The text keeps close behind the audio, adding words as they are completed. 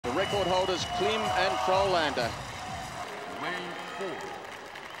The record holders, Klim and Frolander. Lane 4,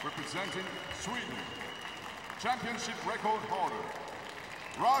 representing Sweden, championship record holder,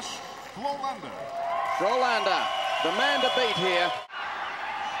 Lars Frolander. Frolander, the man to beat here.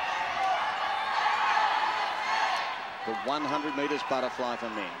 The 100 metres butterfly for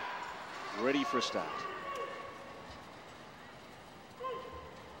men. Ready for a start.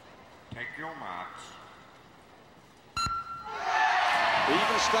 Take your marks.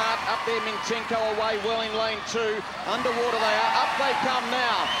 Even start up there, Mintenko away well in lane 2. Underwater they are, up they come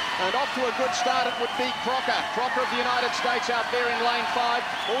now. And off to a good start it would be Crocker. Crocker of the United States out there in lane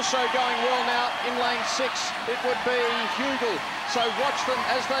 5. Also going well now in lane 6, it would be Huegill. So watch them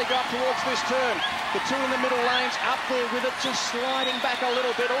as they go up towards this turn. The two in the middle lanes up there with it, just sliding back a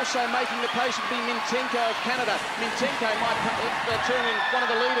little bit. Also making the pace would be Mintenko of Canada. Mintenko might turn in one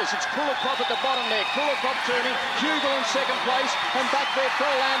of the leaders. It's Kulikov at the bottom there. Kulikov turning, Huegill in second place, and back there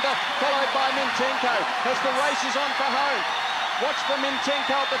Frolander, followed by Mintenko as the race is on for home. Watch for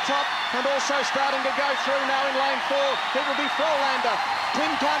Mintenko at the top, and also starting to go through now in lane 4. It will be Frolander.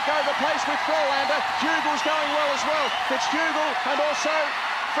 Klim can't go the pace with Frolander. Huegill's going well as well. It's Huegill and also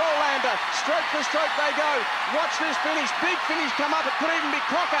Frolander. Stroke for stroke they go. Watch this finish. Big finish come up. It could even be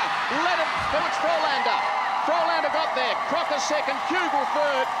Crocker. Let it. No, it's Frolander. Frolander got there. Crocker second. Huegill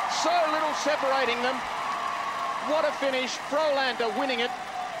third. So little separating them. What a finish. Frolander winning it.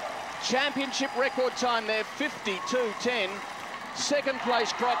 Championship record time there, 52.10. Second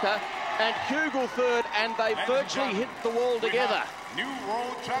place Crocker and Huegill third, and they virtually hit the wall together. New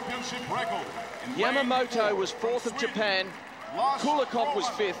World Championship record. Yamamoto was 4th of Japan. Kulikov was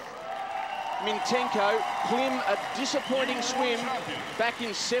 5th. Mintenko, Klim, a disappointing swim, back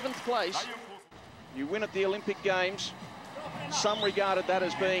in 7th place. You win at the Olympic Games. Some regarded that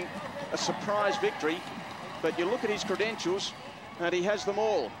as being a surprise victory, but you look at his credentials and he has them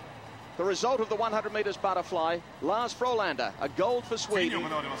all. The result of the 100 metres butterfly, Lars Frolander, a gold for Sweden,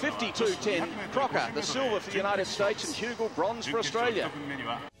 52.10. Crocker, the silver for the United States, and Huegill, bronze for Australia.